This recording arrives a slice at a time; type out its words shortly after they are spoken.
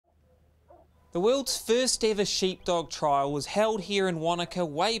The world's first ever sheepdog trial was held here in Wanaka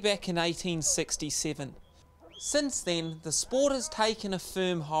way back in 1867. Since then, the sport has taken a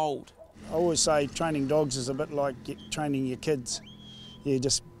firm hold. I always say training dogs is a bit like training your kids. You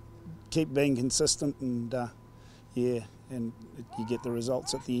just keep being consistent and and you get the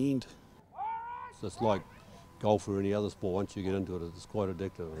results at the end. So it's like golf or any other sport. Once you get into it, it's quite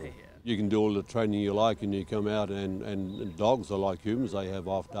addictive. You can do all the training you like and you come out and dogs are like humans, they have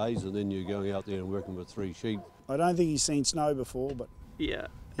off days and then you're going out there and working with 3 sheep. I don't think he's seen snow before, but yeah.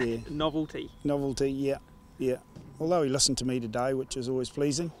 Novelty, yeah. Although he listened to me today, which is always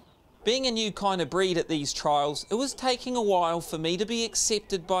pleasing. Being a new kind of breed at these trials, it was taking a while for me to be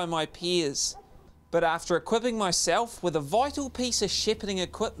accepted by my peers. But after equipping myself with a vital piece of shepherding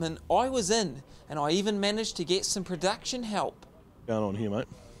equipment, I was in, and I even managed to get some production help. Going on here, mate?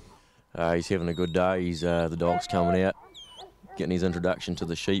 He's having a good day. He's the dog's coming out, getting his introduction to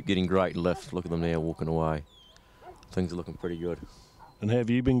the sheep, getting great lift. Look at them now walking away. Things are looking pretty good. And how have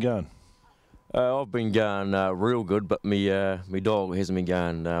you been going? I've been going real good, but me dog hasn't been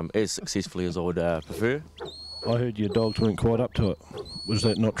going as successfully as I would prefer. I heard your dogs weren't quite up to it. Was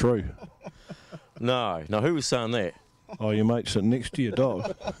that not true? No, who was saying that? Oh, your mate sitting next to your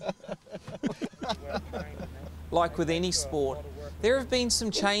dog. Like with any sport, there have been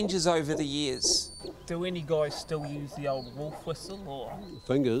some changes over the years. Do any guys still use the old wolf whistle or?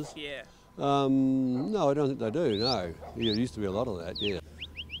 Fingers? Yeah. No, I don't think they do, no. Yeah, there used to be a lot of that, yeah.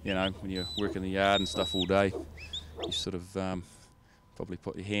 You know, when you work in the yard and stuff all day, you sort of probably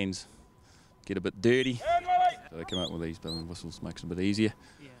put your hands, get a bit dirty. So they come out with these blowing whistles, makes it a bit easier.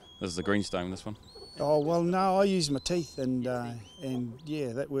 Yeah. This is the greenstone, this one. Oh, well, no, I use my teeth and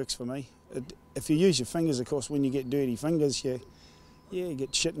yeah, that works for me. If you use your fingers, of course, when you get dirty fingers, you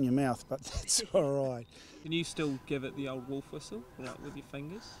get shit in your mouth, but that's all right. Can you still give it the old wolf whistle, like with your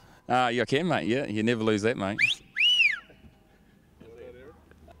fingers? Yeah, I can, mate, yeah. You never lose that, mate.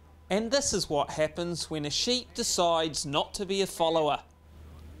 And this is what happens when a sheep decides not to be a follower.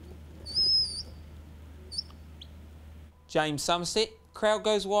 James Somerset, Crowd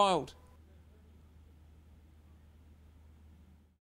Goes Wild.